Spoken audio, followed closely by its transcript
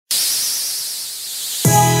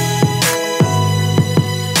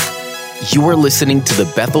You are listening to the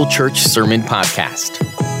Bethel Church Sermon Podcast,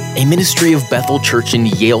 a ministry of Bethel Church in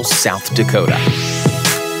Yale, South Dakota.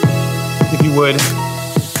 If you would,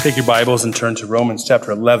 take your Bibles and turn to Romans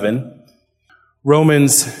chapter 11.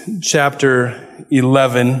 Romans chapter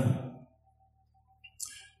 11.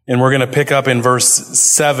 And we're going to pick up in verse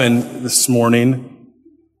 7 this morning.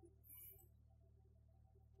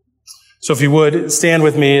 So if you would, stand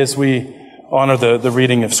with me as we honor the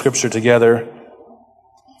reading of Scripture together.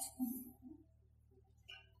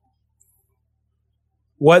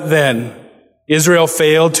 What then? Israel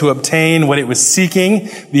failed to obtain what it was seeking.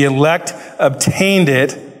 The elect obtained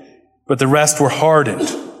it, but the rest were hardened.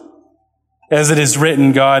 As it is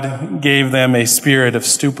written, God gave them a spirit of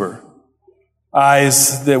stupor,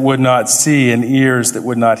 eyes that would not see and ears that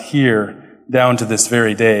would not hear, down to this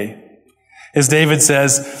very day. As David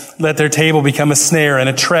says, let their table become a snare and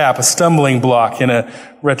a trap, a stumbling block and a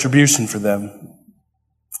retribution for them.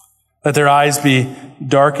 Let their eyes be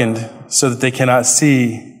darkened so that they cannot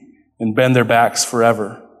see and bend their backs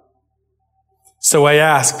forever. So I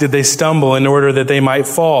ask, did they stumble in order that they might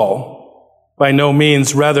fall? By no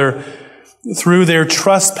means. Rather, through their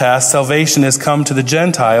trespass, salvation has come to the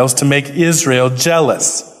Gentiles to make Israel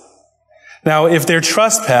jealous. Now, if their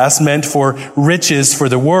trespass meant for riches for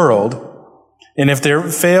the world, and if their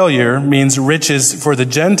failure means riches for the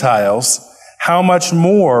Gentiles, how much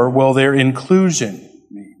more will their inclusion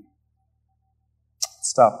mean?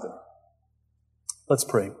 Stop there. Let's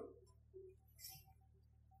pray.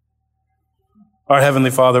 Our Heavenly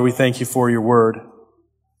Father, we thank you for your word.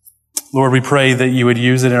 Lord, we pray that you would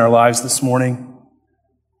use it in our lives this morning.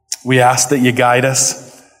 We ask that you guide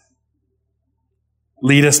us,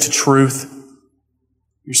 lead us to truth.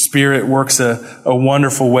 Your Spirit works a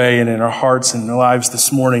wonderful way in our hearts and in our lives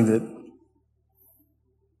this morning. That,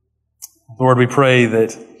 Lord, we pray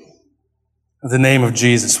that the name of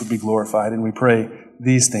Jesus would be glorified, and we pray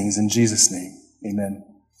these things in Jesus' name. Amen.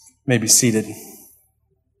 You may be seated.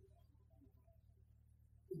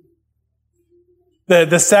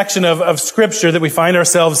 The section of Scripture that we find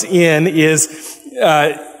ourselves in is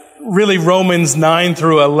really Romans 9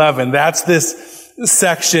 through 11. That's this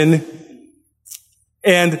section.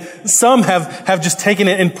 And some have just taken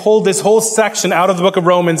it and pulled this whole section out of the book of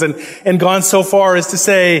Romans and gone so far as to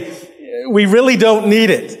say, we really don't need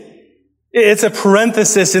it. It's a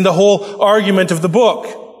parenthesis in the whole argument of the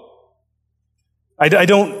book. I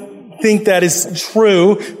don't think that is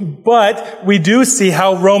true, but we do see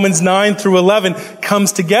how Romans 9 through 11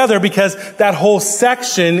 comes together, because that whole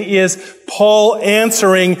section is Paul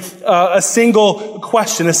answering a single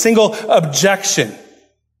question, a single objection.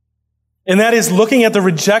 And that is looking at the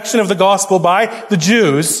rejection of the gospel by the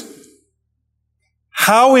Jews.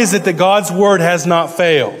 How is it that God's word has not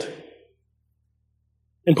failed?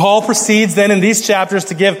 And Paul proceeds then in these chapters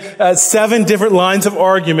to give 7 different lines of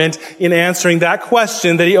argument in answering that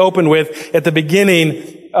question that he opened with at the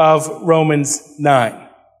beginning of Romans 9.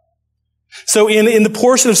 So in the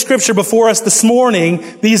portion of Scripture before us this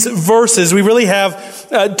morning, these verses, we really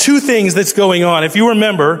have 2 things that's going on. If you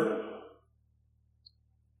remember,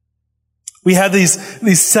 we had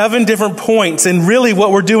these 7 different points, and really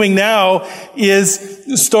what we're doing now is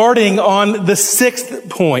starting on the 6th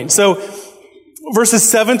point. So verses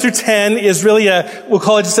 7 through 10 is really we'll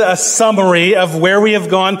call it just a summary of where we have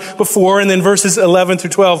gone before, and then verses 11 through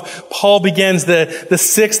 12, Paul begins the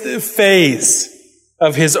 6th phase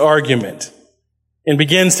of his argument and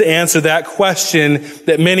begins to answer that question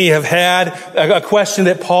that many have had, a question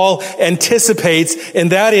that Paul anticipates,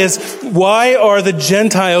 and that is, why are the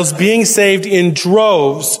Gentiles being saved in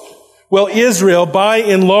droves while Israel, by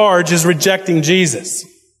and large, is rejecting Jesus?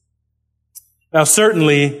 Now,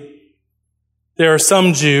 certainly, there are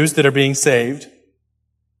some Jews that are being saved.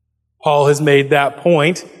 Paul has made that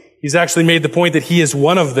point. He's actually made the point that he is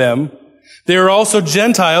one of them. There are also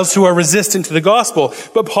Gentiles who are resistant to the gospel.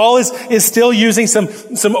 But Paul is still using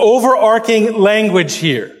some overarching language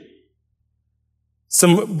here.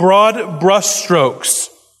 Some broad brushstrokes.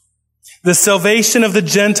 The salvation of the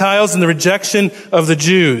Gentiles and the rejection of the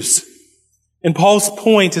Jews. And Paul's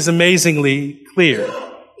point is amazingly clear.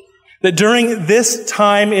 That during this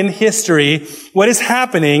time in history, what is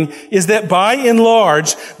happening is that by and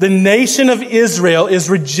large, the nation of Israel is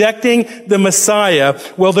rejecting the Messiah,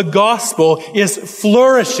 while the gospel is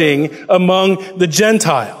flourishing among the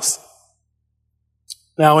Gentiles.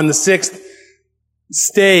 Now, in the 6th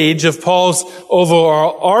stage of Paul's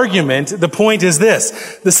overall argument, the point is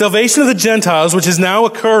this. The salvation of the Gentiles, which is now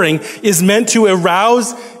occurring, is meant to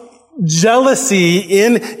arouse jealousy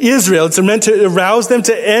in Israel. It's meant to arouse them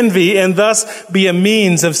to envy and thus be a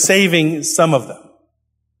means of saving some of them.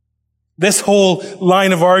 This whole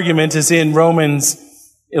line of argument is in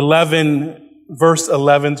Romans 11, verse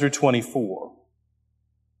 11 through 24.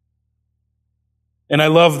 And I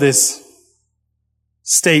love this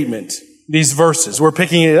statement, these verses. We're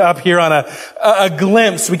picking it up here on a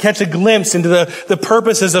glimpse. We catch a glimpse into the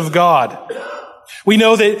purposes of God. We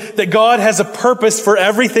know that God has a purpose for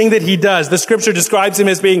everything that he does. The scripture describes him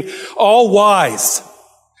as being all wise,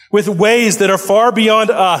 with ways that are far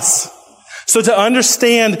beyond us. So to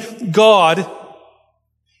understand God,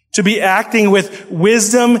 to be acting with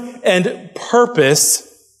wisdom and purpose,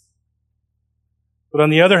 but on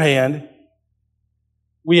the other hand,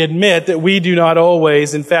 we admit that we do not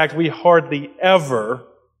always, in fact, we hardly ever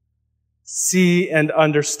see and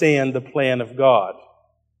understand the plan of God.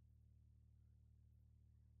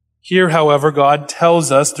 Here, however, God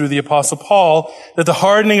tells us through the Apostle Paul that the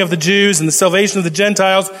hardening of the Jews and the salvation of the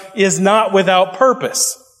Gentiles is not without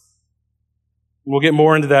purpose. We'll get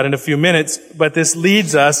more into that in a few minutes, but this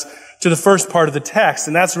leads us to the first part of the text,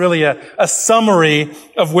 and that's really a summary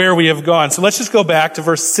of where we have gone. So let's just go back to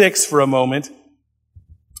verse 6 for a moment.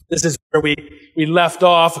 This is where we left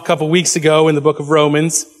off a couple weeks ago in the book of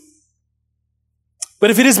Romans. But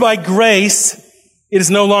if it is by grace, it is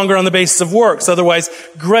no longer on the basis of works. Otherwise,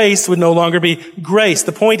 grace would no longer be grace.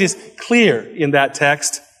 The point is clear in that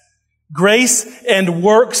text. Grace and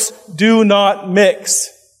works do not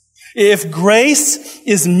mix. If grace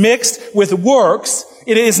is mixed with works,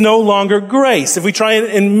 it is no longer grace. If we try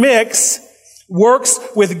and mix works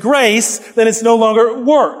with grace, then it's no longer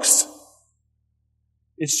works.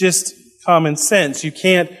 It's just common sense. You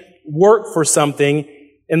can't work for something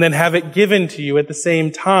and then have it given to you at the same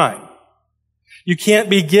time. You can't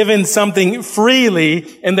be given something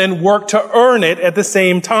freely and then work to earn it at the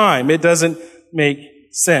same time. It doesn't make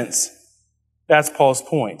sense. That's Paul's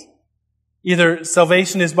point. Either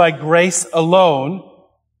salvation is by grace alone,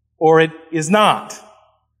 or it is not.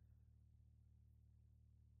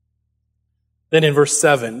 Then in verse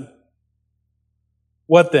 7,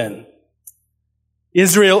 what then?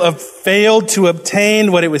 Israel failed to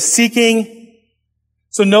obtain what it was seeking.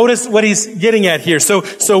 So notice what he's getting at here.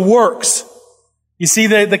 So works. You see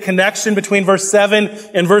the connection between verse 7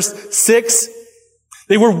 and verse 6?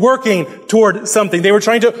 They were working toward something. They were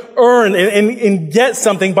trying to earn and get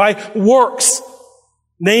something by works.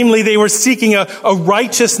 Namely, they were seeking a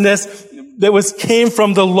righteousness that came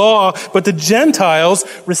from the law, but the Gentiles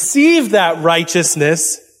received that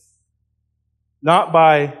righteousness not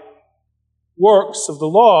by works of the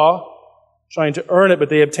law, trying to earn it, but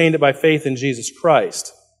they obtained it by faith in Jesus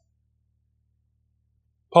Christ.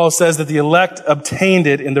 Paul says that the elect obtained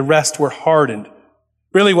it and the rest were hardened.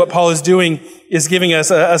 Really what Paul is doing is giving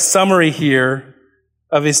us a summary here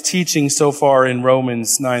of his teaching so far in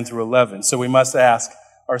Romans 9 through 11. So we must ask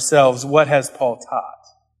ourselves, what has Paul taught?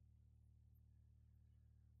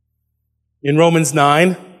 In Romans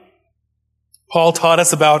 9, Paul taught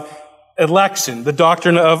us about election, the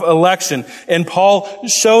doctrine of election. And Paul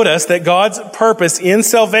showed us that God's purpose in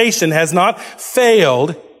salvation has not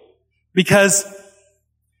failed because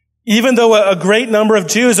even though a great number of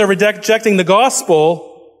Jews are rejecting the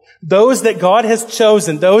gospel, those that God has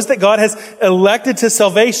chosen, those that God has elected to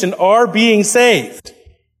salvation are being saved.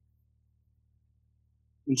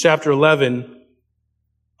 In chapter 11,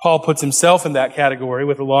 Paul puts himself in that category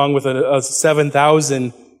along with a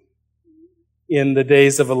 7,000 in the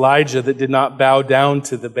days of Elijah that did not bow down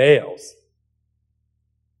to the Baals.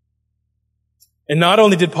 And not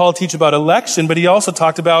only did Paul teach about election, but he also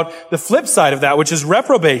talked about the flip side of that, which is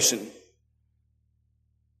reprobation.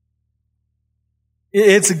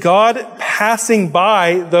 It's God passing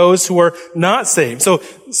by those who are not saved. So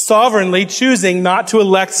sovereignly choosing not to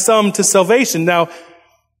elect some to salvation. Now,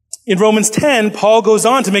 in Romans 10, Paul goes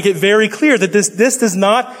on to make it very clear that this does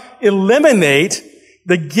not eliminate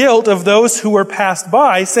the guilt of those who were passed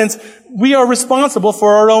by, since we are responsible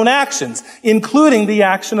for our own actions, including the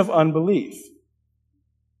action of unbelief.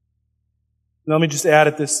 Let me just add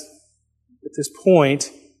at this point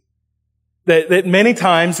that many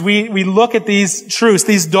times we look at these truths,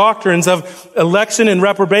 these doctrines of election and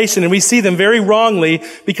reprobation, and we see them very wrongly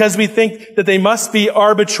because we think that they must be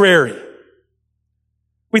arbitrary.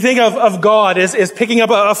 We think of God as picking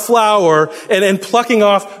up a flower and plucking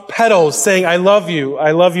off petals, saying, I love you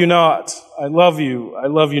not. I love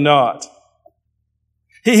you not.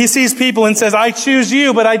 He sees people and says, I choose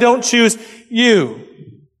you, but I don't choose you.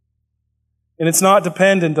 And it's not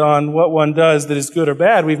dependent on what one does that is good or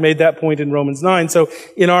bad. We've made that point in Romans 9. So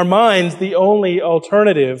in our minds, the only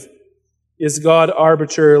alternative is God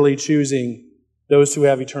arbitrarily choosing those who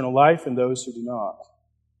have eternal life and those who do not.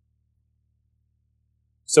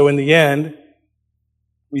 So in the end,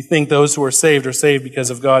 We think those who are saved because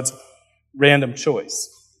of God's random choice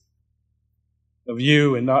of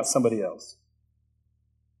you and not somebody else.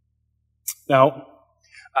 Now,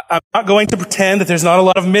 I'm not going to pretend that there's not a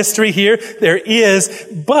lot of mystery here. There is,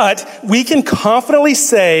 but we can confidently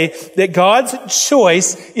say that God's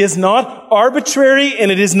choice is not arbitrary and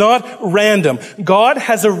it is not random. God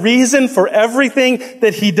has a reason for everything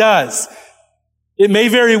that he does. It may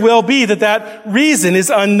very well be that that reason is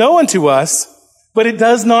unknown to us, but it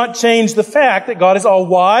does not change the fact that God is all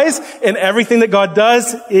wise and everything that God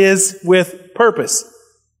does is with purpose.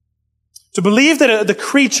 To believe that the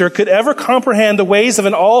creature could ever comprehend the ways of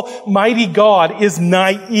an almighty God is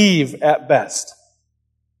naive at best.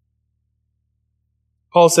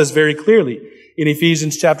 Paul says very clearly in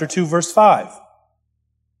Ephesians chapter 2, verse 5. It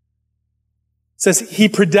says, he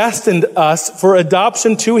predestined us for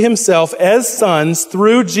adoption to himself as sons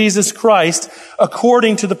through Jesus Christ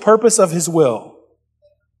according to the purpose of his will.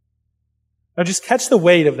 Now just catch the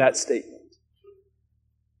weight of that statement.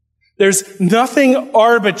 There's nothing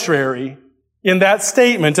arbitrary in that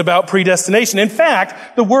statement about predestination. In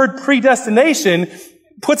fact, the word predestination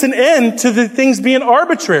puts an end to the things being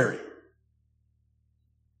arbitrary.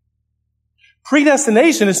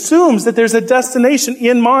 Predestination assumes that there's a destination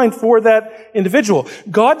in mind for that individual.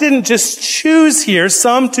 God didn't just choose here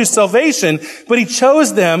some to salvation, but he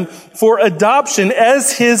chose them for adoption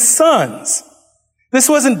as his sons. This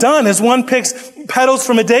wasn't done as one picks petals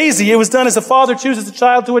from a daisy. It was done as a father chooses a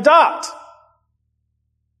child to adopt.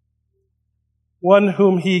 One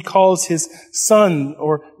whom he calls his son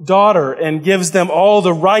or daughter and gives them all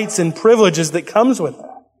the rights and privileges that comes with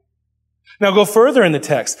that. Now go further in the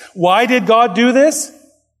text. Why did God do this?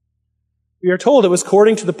 We are told it was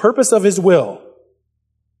according to the purpose of his will.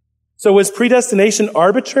 So was predestination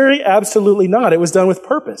arbitrary? Absolutely not. It was done with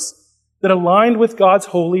purpose that aligned with God's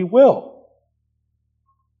holy will.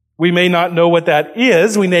 We may not know what that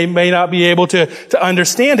is. We may not be able to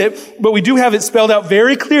understand it, but we do have it spelled out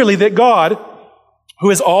very clearly that God,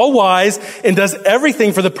 who is all wise and does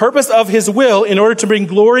everything for the purpose of his will in order to bring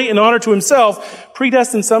glory and honor to himself,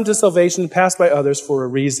 predestined some to salvation passed by others for a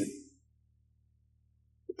reason.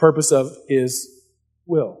 The purpose of his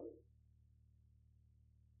will.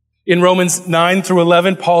 In Romans 9 through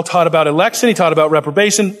 11, Paul taught about election. He taught about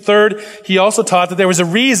reprobation. Third, he also taught that there was a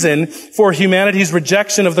reason for humanity's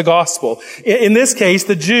rejection of the gospel. In this case,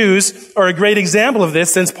 the Jews are a great example of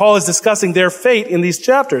this since Paul is discussing their fate in these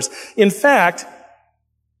chapters. In fact,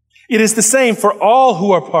 it is the same for all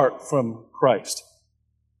who are apart from Christ.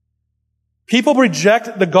 People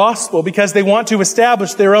reject the gospel because they want to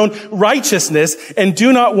establish their own righteousness and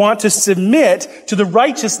do not want to submit to the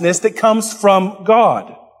righteousness that comes from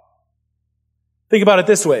God. Think about it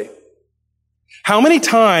this way. How many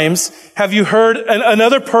times have you heard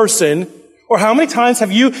another person, or how many times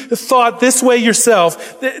have you thought this way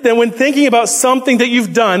yourself, that when thinking about something that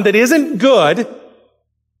you've done that isn't good,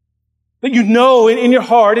 that you know in your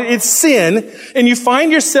heart it's sin, and you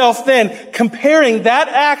find yourself then comparing that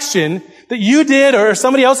action that you did or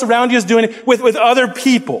somebody else around you is doing with other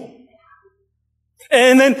people.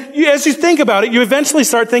 And then as you think about it, you eventually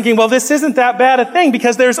start thinking, well, this isn't that bad a thing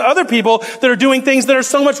because there's other people that are doing things that are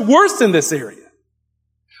so much worse in this area.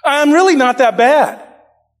 I'm really not that bad.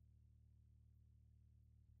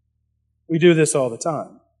 We do this all the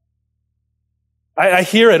time. I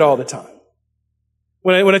hear it all the time.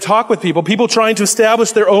 When I talk with people trying to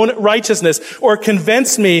establish their own righteousness or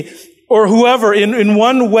convince me or whoever in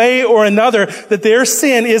one way or another that their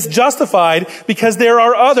sin is justified because there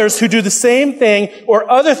are others who do the same thing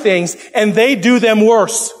or other things and they do them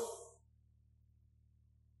worse.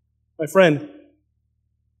 My friend,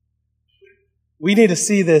 we need to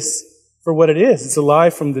see this for what it is. It's a lie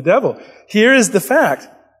from the devil. Here is the fact.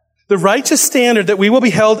 The righteous standard that we will be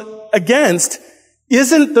held against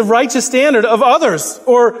isn't the righteous standard of others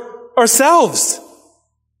or ourselves.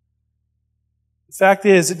 The fact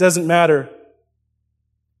is, it doesn't matter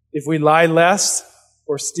if we lie less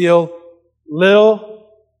or steal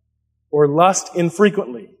little or lust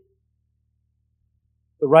infrequently.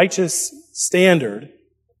 The righteous standard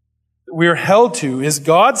that we are held to is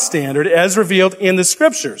God's standard as revealed in the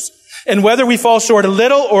Scriptures. And whether we fall short a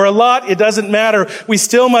little or a lot, it doesn't matter. We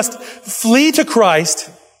still must flee to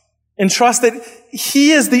Christ and trust that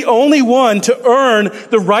he is the only one to earn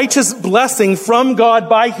the righteous blessing from God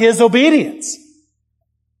by his obedience.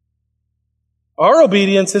 Our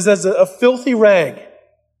obedience is as a filthy rag.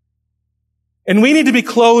 And we need to be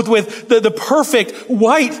clothed with the perfect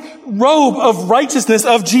white robe of righteousness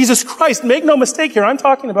of Jesus Christ. Make no mistake here, I'm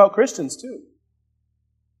talking about Christians too.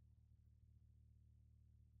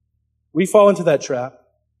 We fall into that trap.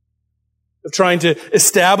 of trying to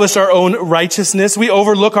establish our own righteousness. We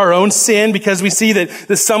overlook our own sin because we see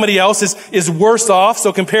that somebody else is worse off.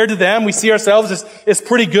 So compared to them, we see ourselves as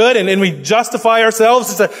pretty good, and we justify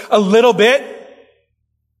ourselves just a little bit.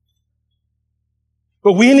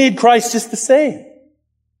 But we need Christ just the same.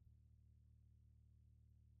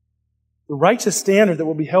 The righteous standard that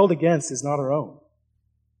will be held against is not our own.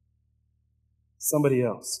 Somebody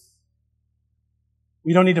else.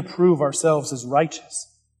 We don't need to prove ourselves as righteous.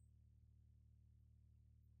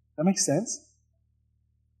 That makes sense?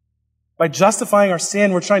 By justifying our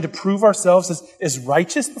sin, we're trying to prove ourselves as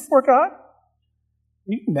righteous before God?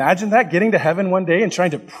 Can you imagine that, getting to heaven one day and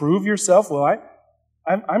trying to prove yourself? Well,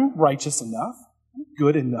 I'm righteous enough. I'm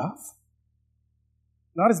good enough.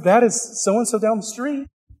 Not as bad as so-and-so down the street.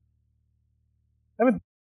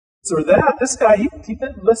 Or that. This guy, he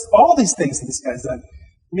lists all these things that this guy's done.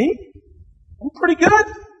 Me? I'm pretty good.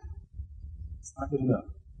 It's not good enough.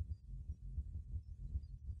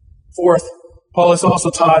 Fourth, Paul has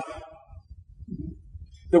also taught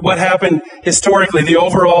that what happened historically, the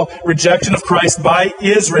overall rejection of Christ by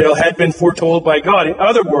Israel, had been foretold by God. In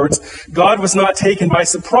other words, God was not taken by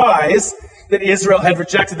surprise that Israel had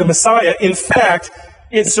rejected the Messiah. In fact,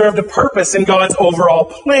 it served a purpose in God's overall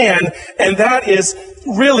plan, and that is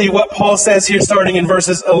really what Paul says here starting in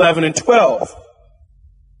verses 11 and 12.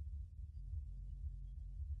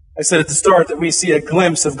 I said at the start that we see a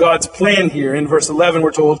glimpse of God's plan here. In verse 11,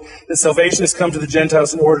 we're told that salvation has come to the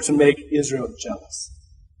Gentiles in order to make Israel jealous.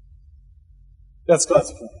 That's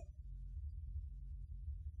God's plan.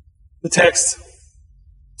 The text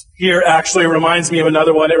here actually reminds me of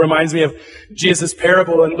another one. It reminds me of Jesus'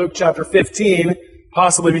 parable in Luke chapter 15,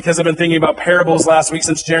 possibly because I've been thinking about parables last week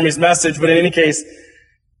since Jeremy's message, but in any case,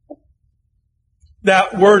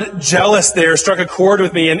 that word jealous there struck a chord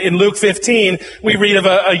with me. In Luke 15, we read of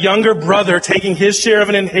a younger brother taking his share of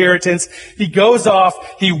an inheritance. He goes off,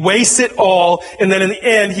 he wastes it all, and then in the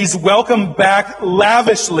end, he's welcomed back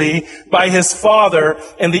lavishly by his father,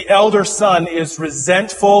 and the elder son is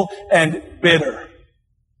resentful and bitter.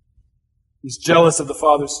 He's jealous of the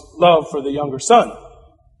father's love for the younger son.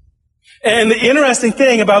 And the interesting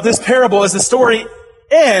thing about this parable is the story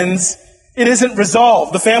ends, it isn't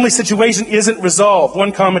resolved. The family situation isn't resolved.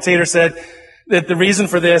 One commentator said that the reason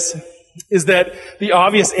for this is that the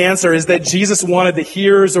obvious answer is that Jesus wanted the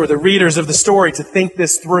hearers or the readers of the story to think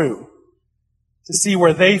this through, to see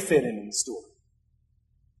where they fit in the story.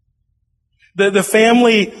 The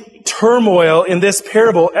family turmoil in this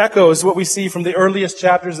parable echoes what we see from the earliest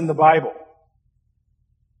chapters in the Bible.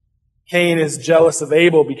 Cain is jealous of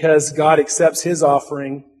Abel because God accepts his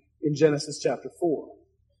offering in Genesis chapter 4.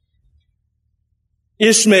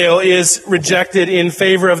 Ishmael is rejected in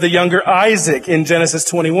favor of the younger Isaac in Genesis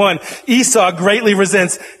 21. Esau greatly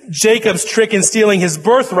resents Jacob's trick in stealing his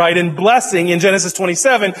birthright and blessing in Genesis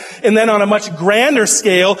 27. And then on a much grander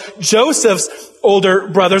scale, Joseph's older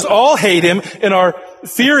brothers all hate him and are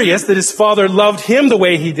furious that his father loved him the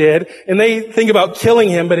way he did. And they think about killing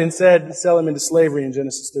him, but instead sell him into slavery in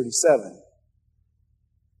Genesis 37.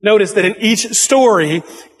 Notice that in each story,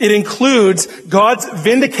 it includes God's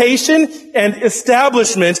vindication and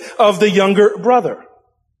establishment of the younger brother.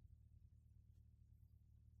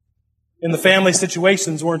 And the family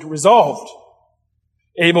situations weren't resolved.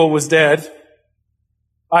 Abel was dead.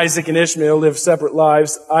 Isaac and Ishmael lived separate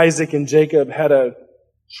lives. Isaac and Jacob had a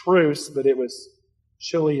truce, but it was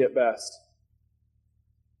chilly at best.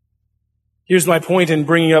 Here's my point in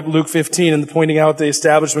bringing up Luke 15 and pointing out the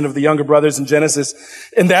establishment of the younger brothers in Genesis.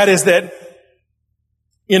 And that is that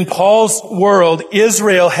in Paul's world,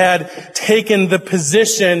 Israel had taken the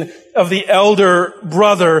position of the elder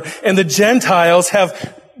brother, and the Gentiles who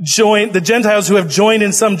have joined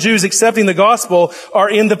in, some Jews accepting the gospel, are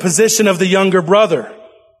in the position of the younger brother.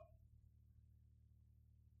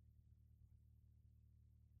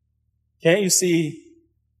 Can't you see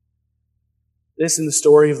this in the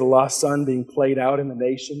story of the lost son being played out in the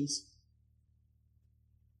nations?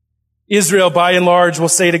 Israel, by and large, will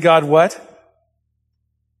say to God, what?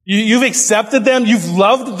 You've accepted them, you've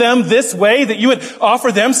loved them this way, that you would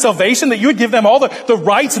offer them salvation, that you would give them all the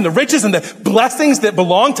rights and the riches and the blessings that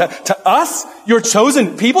belong to us, your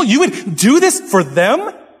chosen people. You would do this for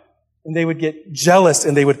them? And they would get jealous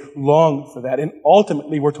and they would long for that. And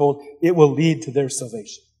ultimately, we're told, it will lead to their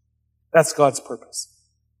salvation. That's God's purpose.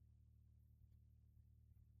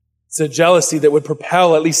 It's a jealousy that would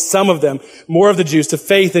propel at least some of them, more of the Jews, to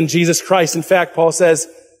faith in Jesus Christ. In fact, Paul says,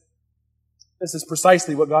 this is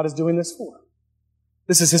precisely what God is doing this for.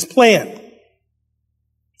 This is his plan.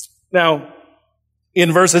 Now,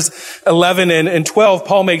 In verses 11 and 12,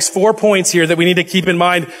 Paul makes 4 points here that we need to keep in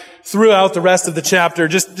mind throughout the rest of the chapter.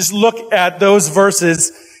 Just look at those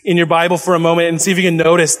verses in your Bible for a moment and see if you can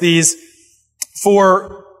notice these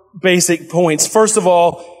 4 basic points. First of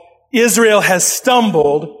all, Israel has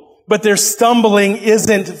stumbled, but their stumbling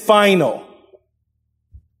isn't final.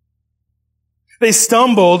 They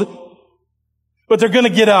stumbled, but they're going to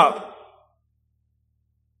get up.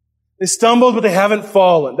 They stumbled, but they haven't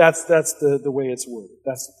fallen. That's the way it's worded.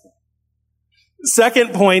 That's the point.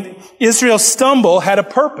 Second point, Israel's stumble had a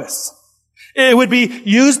purpose. It would be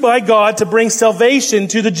used by God to bring salvation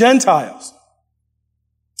to the Gentiles.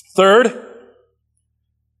 Third,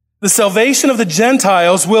 the salvation of the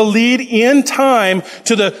Gentiles will lead in time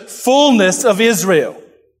to the fullness of Israel.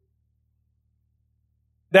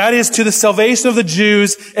 That is, to the salvation of the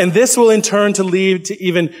Jews, and this will in turn to lead to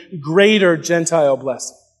even greater Gentile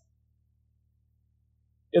blessing.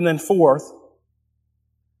 And then fourth,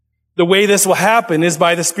 the way this will happen is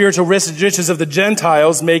by the spiritual riches of the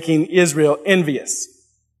Gentiles making Israel envious.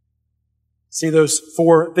 See those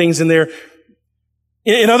 4 things in there?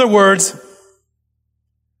 In other words,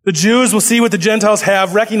 the Jews will see what the Gentiles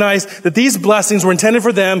have, recognize that these blessings were intended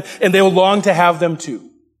for them, and they will long to have them too.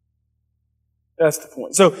 That's the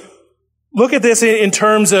point. So look at this in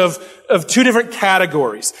terms of 2 different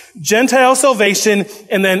categories. Gentile salvation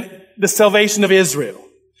and then the salvation of Israel.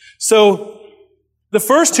 So the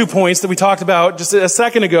first 2 points that we talked about just a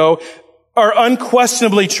second ago are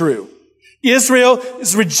unquestionably true.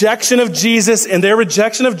 Israel's rejection of Jesus and their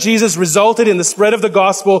rejection of Jesus resulted in the spread of the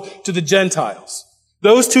gospel to the Gentiles.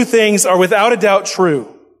 Those 2 things are without a doubt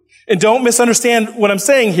true. And don't misunderstand what I'm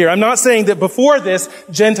saying here. I'm not saying that before this,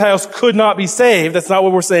 Gentiles could not be saved. That's not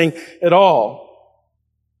what we're saying at all.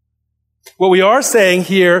 What we are saying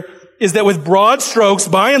here is that with broad strokes,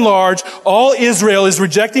 by and large, all Israel is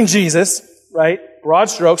rejecting Jesus, right? Broad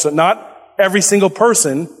strokes, so not every single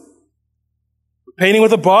person. Painting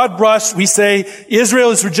with a broad brush, we say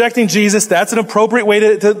Israel is rejecting Jesus. That's an appropriate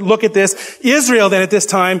way to look at this. Israel then at this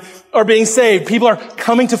time are being saved. People are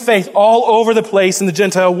coming to faith all over the place in the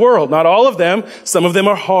Gentile world. Not all of them. Some of them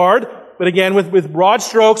are hard. But again, with broad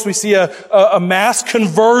strokes, we see a mass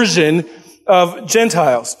conversion of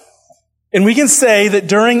Gentiles. And we can say that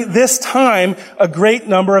during this time, a great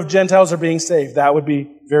number of Gentiles are being saved. That would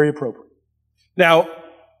be very appropriate. Now,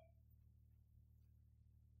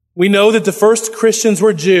 we know that the first Christians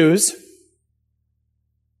were Jews.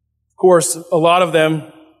 Of course, a lot of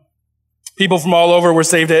them, people from all over, were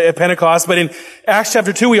saved at Pentecost. But in Acts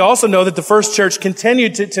chapter 2, we also know that the first church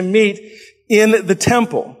continued to meet in the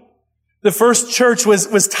temple. The first church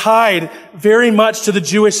was tied very much to the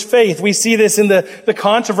Jewish faith. We see this in the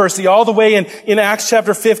controversy all the way in Acts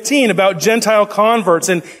chapter 15 about Gentile converts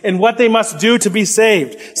and what they must do to be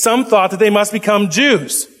saved. Some thought that they must become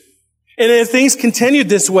Jews. And if things continued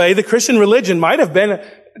this way, the Christian religion might have been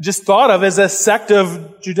just thought of as a sect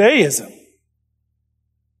of Judaism.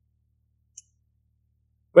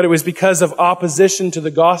 But it was because of opposition to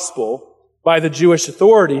the gospel by the Jewish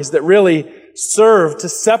authorities that really served to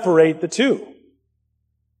separate the 2.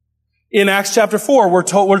 In Acts chapter 4,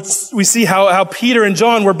 we see how Peter and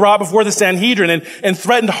John were brought before the Sanhedrin and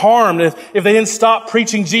threatened harm if they didn't stop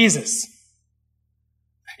preaching Jesus.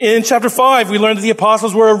 In chapter 5, we learned that the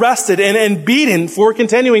apostles were arrested and beaten for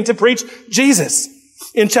continuing to preach Jesus.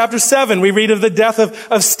 In chapter 7, we read of the death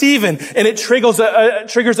of Stephen, and it triggers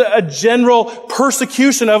a general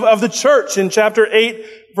persecution of the church in chapter 8,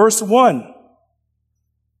 verse 1.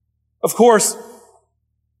 Of course,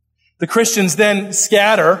 the Christians then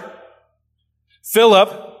scatter. Philip,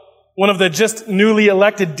 one of the just newly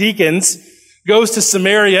elected deacons, goes to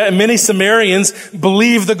Samaria, and many Samaritans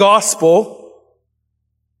believe the gospel.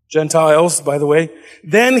 Gentiles, by the way.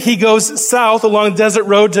 Then he goes south along the desert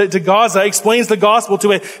road to Gaza, explains the gospel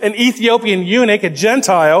to an Ethiopian eunuch, a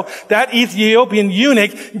Gentile. That Ethiopian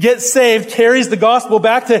eunuch gets saved, carries the gospel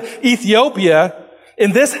back to Ethiopia.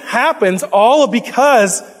 And this happens all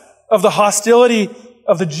because of the hostility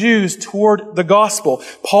of the Jews toward the gospel.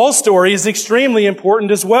 Paul's story is extremely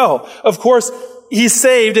important as well. Of course, he's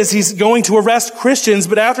saved as he's going to arrest Christians,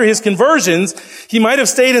 but after his conversions, he might have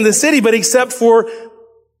stayed in the city, but except for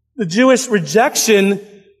the Jewish rejection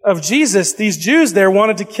of Jesus, these Jews there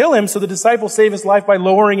wanted to kill him, so the disciples saved his life by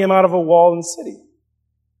lowering him out of a wall in the city.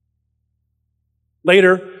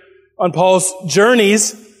 Later, on Paul's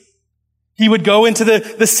journeys, he would go into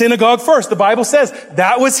the synagogue first. The Bible says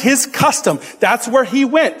that was his custom. That's where he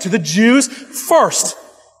went, to the Jews first.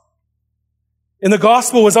 And the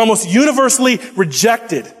gospel was almost universally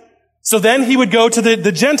rejected So then he would go to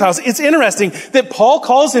the Gentiles. It's interesting that Paul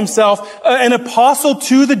calls himself an apostle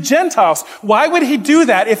to the Gentiles. Why would he do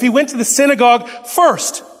that if he went to the synagogue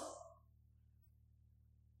first?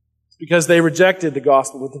 It's because they rejected the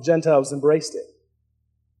gospel, but the Gentiles embraced it.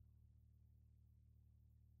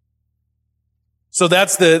 So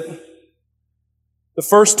that's the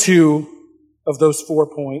first two of those 4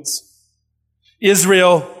 points.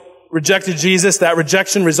 Israel rejected Jesus. That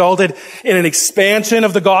rejection resulted in an expansion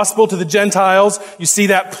of the gospel to the Gentiles. You see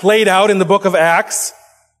that played out in the book of Acts.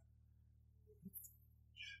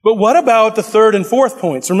 But what about the third and fourth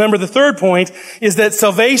points? Remember, the third point is that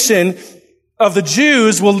salvation of the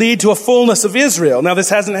Jews will lead to a fullness of Israel. Now, this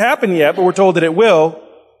hasn't happened yet, but we're told that it will.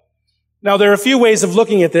 Now, there are a few ways of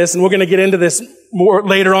looking at this, and we're going to get into this more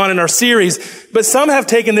later on in our series, but some have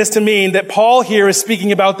taken this to mean that Paul here is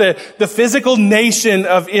speaking about the physical nation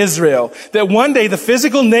of Israel. That one day the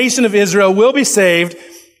physical nation of Israel will be saved,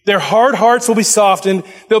 their hard hearts will be softened,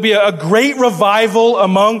 there'll be a great revival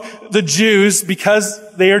among the Jews because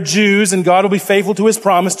they are Jews, and God will be faithful to his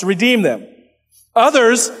promise to redeem them.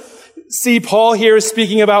 Others see Paul here as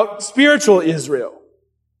speaking about spiritual Israel.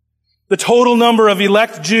 The total number of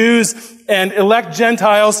elect Jews and elect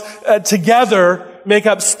Gentiles together make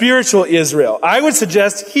up spiritual Israel. I would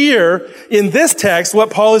suggest here in this text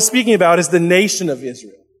what Paul is speaking about is the nation of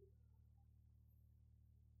Israel.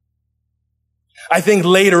 I think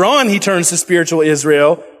later on he turns to spiritual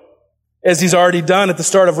Israel, as he's already done at the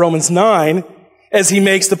start of Romans 9, as he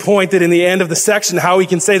makes the point that in the end of the section how he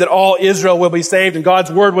can say that all Israel will be saved and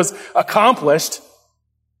God's word was accomplished.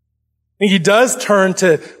 He does turn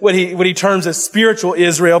to what he terms as spiritual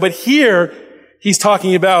Israel, but here he's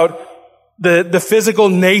talking about the physical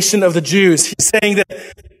nation of the Jews. He's saying that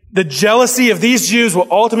the jealousy of these Jews will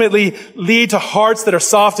ultimately lead to hearts that are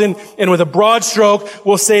softened, and with a broad stroke,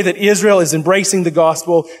 we'll say that Israel is embracing the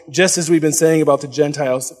gospel, just as we've been saying about the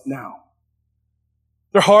Gentiles now.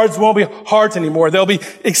 Their hearts won't be hard anymore. They'll be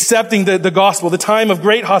accepting the gospel. The time of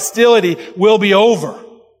great hostility will be over.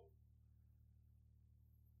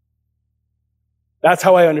 That's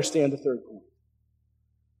how I understand the third point.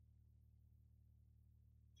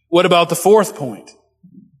 What about the fourth point?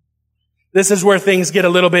 This is where things get a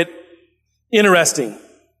little bit interesting.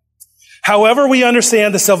 However we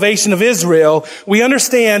understand the salvation of Israel, we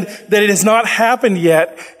understand that it has not happened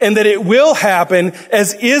yet and that it will happen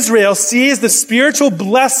as Israel sees the spiritual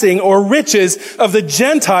blessing or riches of the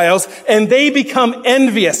Gentiles and they become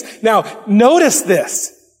envious. Now, notice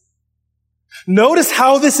this. Notice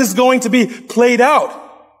how this is going to be played out.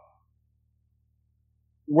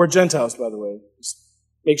 We're Gentiles, by the way. Just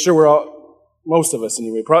make sure we're all, most of us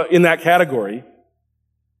anyway, in that category.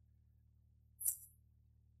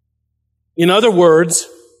 In other words,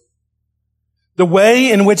 the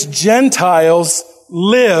way in which Gentiles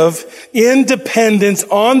live in dependence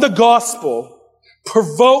on the gospel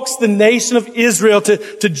provokes the nation of Israel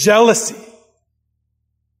to jealousy.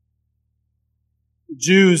 The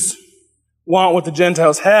Jews want what the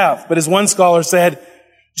Gentiles have. But as one scholar said,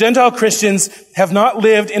 Gentile Christians have not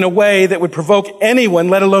lived in a way that would provoke anyone,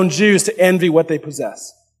 let alone Jews, to envy what they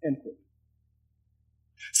possess. End quote.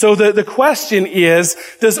 So the question is,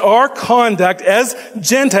 does our conduct as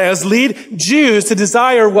Gentiles lead Jews to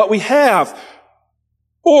desire what we have?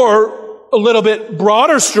 Or, a little bit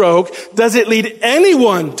broader stroke, does it lead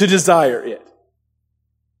anyone to desire it?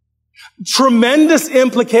 Tremendous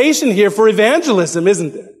implication here for evangelism,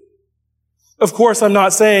 isn't there? Of course, I'm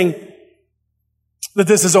not saying that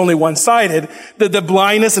this is only one-sided, that the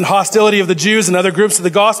blindness and hostility of the Jews and other groups to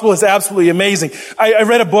the gospel is absolutely amazing. I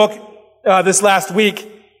read a book this last week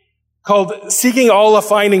called Seeking Allah,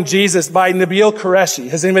 Finding Jesus by Nabil Qureshi.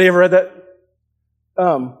 Has anybody ever read that?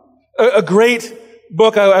 A great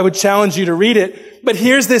book. I would challenge you to read it. But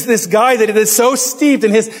here's this guy that is so steeped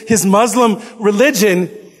in his Muslim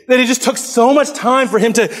religion that it just took so much time for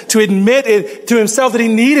him to admit it to himself that he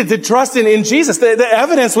needed to trust in Jesus. The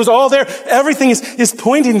evidence was all there. Everything is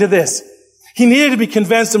pointing to this. He needed to be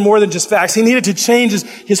convinced of more than just facts. He needed to change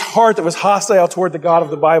his heart that was hostile toward the God of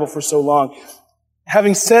the Bible for so long.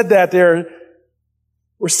 Having said that, there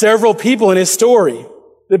were several people in his story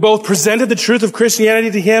that both presented the truth of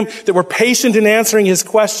Christianity to him, that were patient in answering his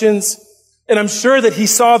questions. And I'm sure that he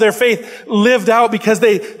saw their faith lived out because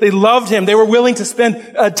they loved him. They were willing to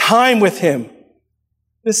spend time with him.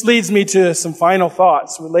 This leads me to some final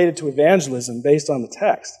thoughts related to evangelism based on the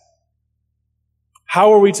text.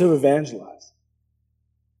 How are we to evangelize?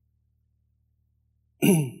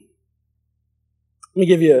 Let me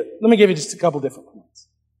give you just a couple different points.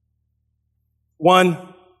 One,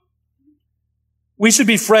 we should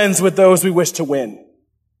be friends with those we wish to win.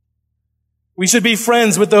 We should be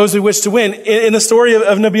friends with those who wish to win. In the story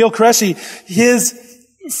of Nabil Qureshi, his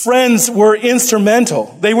friends were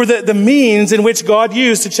instrumental. They were the means in which God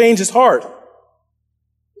used to change his heart.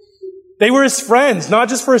 They were his friends, not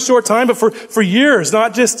just for a short time, but for years,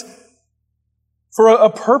 not just for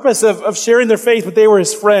a purpose of sharing their faith, but they were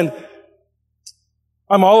his friend.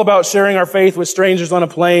 I'm all about sharing our faith with strangers on a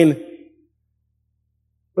plane,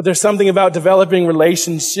 but there's something about developing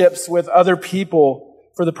relationships with other people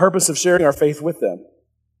for the purpose of sharing our faith with them.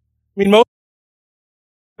 I mean, most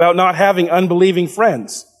about not having unbelieving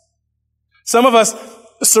friends. Some of us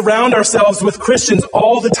surround ourselves with Christians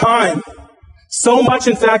all the time. So much,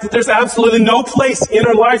 in fact, that there's absolutely no place in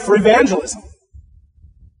our life for evangelism.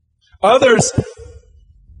 Others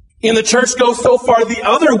in the church go so far the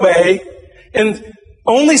other way and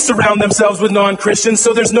only surround themselves with non-Christians,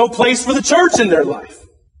 so there's no place for the church in their life.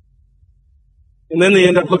 And then they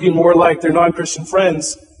end up looking more like their non-Christian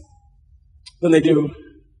friends than they do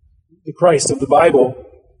the Christ of the Bible.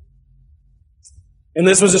 And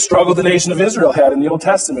this was a struggle the nation of Israel had in the Old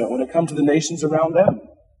Testament when it comes to the nations around them.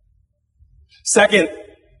 Second,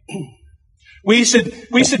 we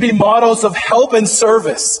should be models of help and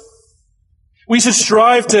service. We should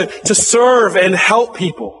strive to serve and help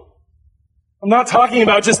people. I'm not talking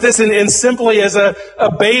about just this in simply as a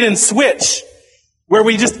bait and switch, where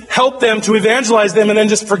we just help them to evangelize them and then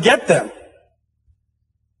just forget them.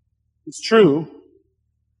 It's true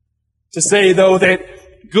to say, though, that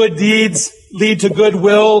good deeds lead to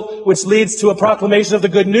goodwill, which leads to a proclamation of the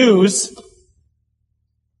good news.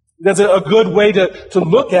 That's a good way to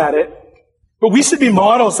look at it. But we should be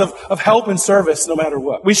models of help and service no matter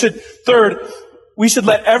what. Third, we should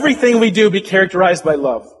let everything we do be characterized by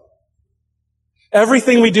love.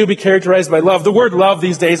 Everything we do be characterized by love. The word love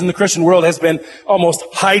these days in the Christian world has been almost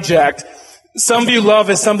hijacked. Some view love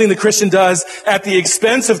as something the Christian does at the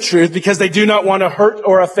expense of truth because they do not want to hurt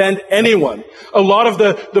or offend anyone. A lot of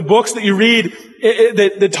the books that you read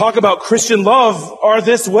that talk about Christian love are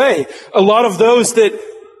this way. A lot of those that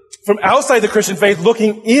from outside the Christian faith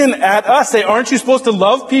looking in at us say, aren't you supposed to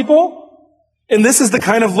love people? And this is the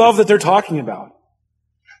kind of love that they're talking about.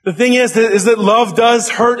 The thing is that love does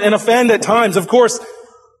hurt and offend at times. Of course,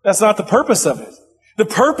 that's not the purpose of it. The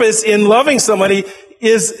purpose in loving somebody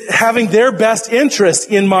is having their best interest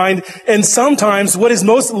in mind. And sometimes what is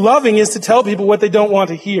most loving is to tell people what they don't want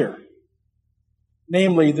to hear.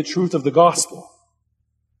 Namely, the truth of the gospel.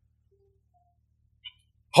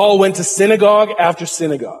 Paul went to synagogue after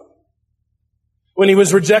synagogue. When he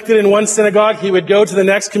was rejected in one synagogue, he would go to the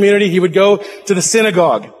next community. He would go to the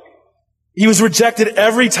synagogue. He was rejected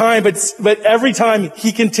every time, but every time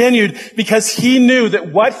he continued because he knew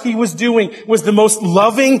that what he was doing was the most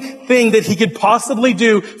loving thing that he could possibly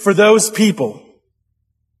do for those people.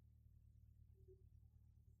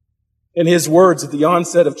 And his words at the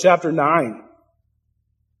onset of chapter 9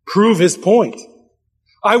 prove his point.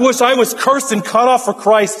 I wish I was cursed and cut off for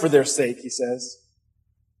Christ for their sake, he says.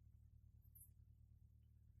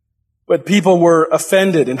 But people were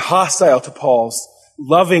offended and hostile to Paul's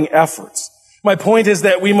loving efforts. My point is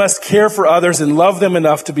that we must care for others and love them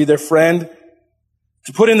enough to be their friend,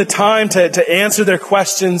 to put in the time to answer their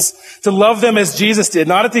questions, to love them as Jesus did,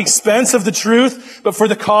 not at the expense of the truth, but for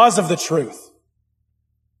the cause of the truth.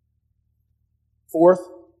 Fourth,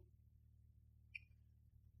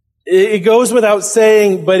 it goes without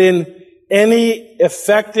saying, but in any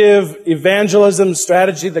effective evangelism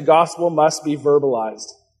strategy, the gospel must be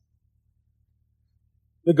verbalized.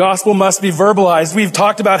 The gospel must be verbalized. We've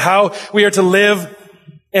talked about how we are to live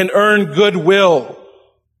and earn goodwill,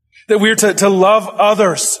 that we are to love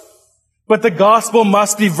others. But the gospel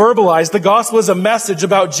must be verbalized. The gospel is a message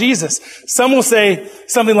about Jesus. Some will say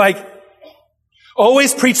something like,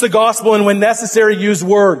 always preach the gospel and when necessary use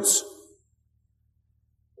words.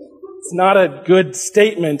 It's not a good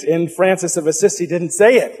statement, and Francis of Assisi didn't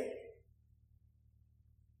say it.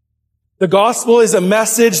 The gospel is a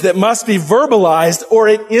message that must be verbalized or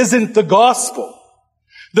it isn't the gospel.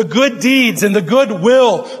 The good deeds and the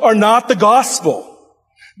goodwill are not the gospel.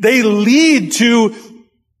 They lead to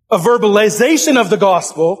a verbalization of the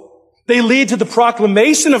gospel. They lead to the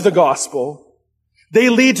proclamation of the gospel. They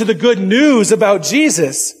lead to the good news about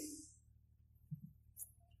Jesus.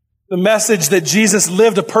 The message that Jesus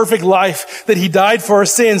lived a perfect life, that he died for our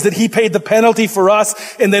sins, that he paid the penalty for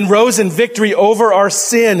us, and then rose in victory over our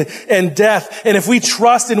sin and death. And if we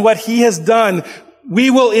trust in what he has done, we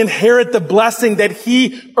will inherit the blessing that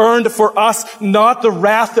he earned for us, not the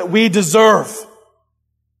wrath that we deserve.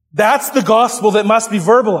 That's the gospel that must be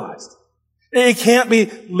verbalized. It can't be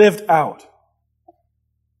lived out.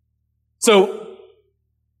 So,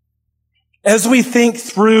 As we think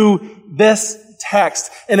through this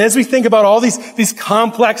text, and as we think about all these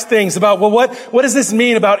complex things about, well, what does this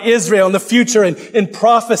mean about Israel and the future and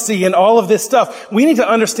prophecy and all of this stuff, we need to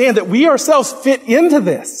understand that we ourselves fit into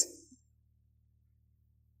this.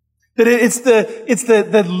 That it's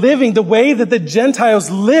the living, the way that the Gentiles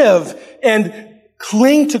live and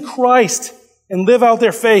cling to Christ and live out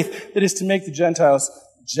their faith that is to make the Gentiles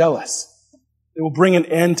jealous. It will bring an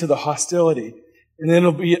end to the hostility. And then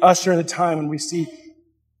it'll be usher in a time when we see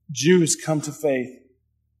Jews come to faith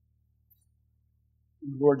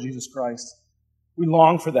in the Lord Jesus Christ. We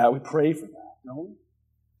long for that. We pray for that, don't we?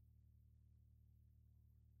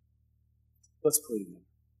 Let's pray together.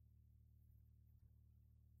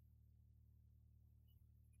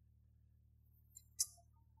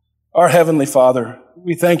 Our Heavenly Father,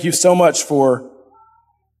 we thank you so much for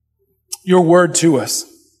your word to us.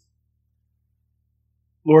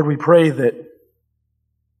 Lord, we pray that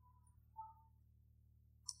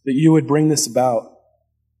you would bring this about,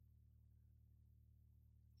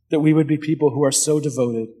 that we would be people who are so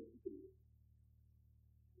devoted,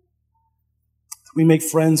 that we make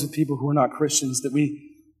friends with people who are not Christians, that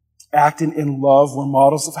we act in love, we're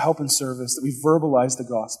models of help and service, that we verbalize the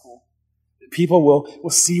gospel, that people will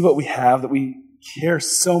see what we have, that we care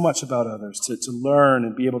so much about others, to learn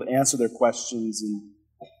and be able to answer their questions, and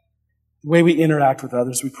the way we interact with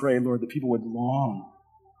others, we pray, Lord, that people would long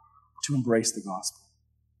to embrace the gospel.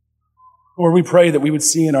 Lord, we pray that we would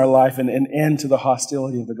see in our life an end to the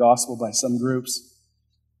hostility of the gospel by some groups.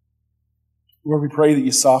 Lord, we pray that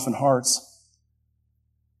you soften hearts.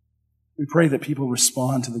 We pray that people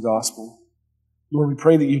respond to the gospel. Lord, we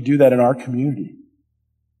pray that you do that in our community.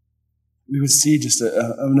 We would see just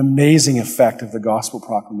an amazing effect of the gospel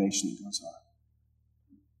proclamation that goes on.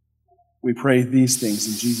 We pray these things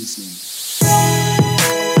in Jesus' name.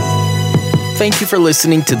 Thank you for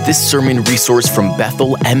listening to this sermon resource from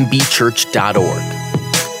BethelMBChurch.org.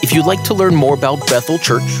 If you'd like to learn more about Bethel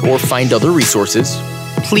Church or find other resources,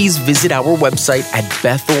 please visit our website at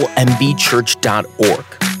BethelMBChurch.org.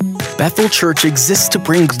 Bethel Church exists to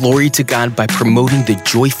bring glory to God by promoting the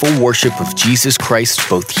joyful worship of Jesus Christ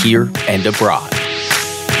both here and abroad.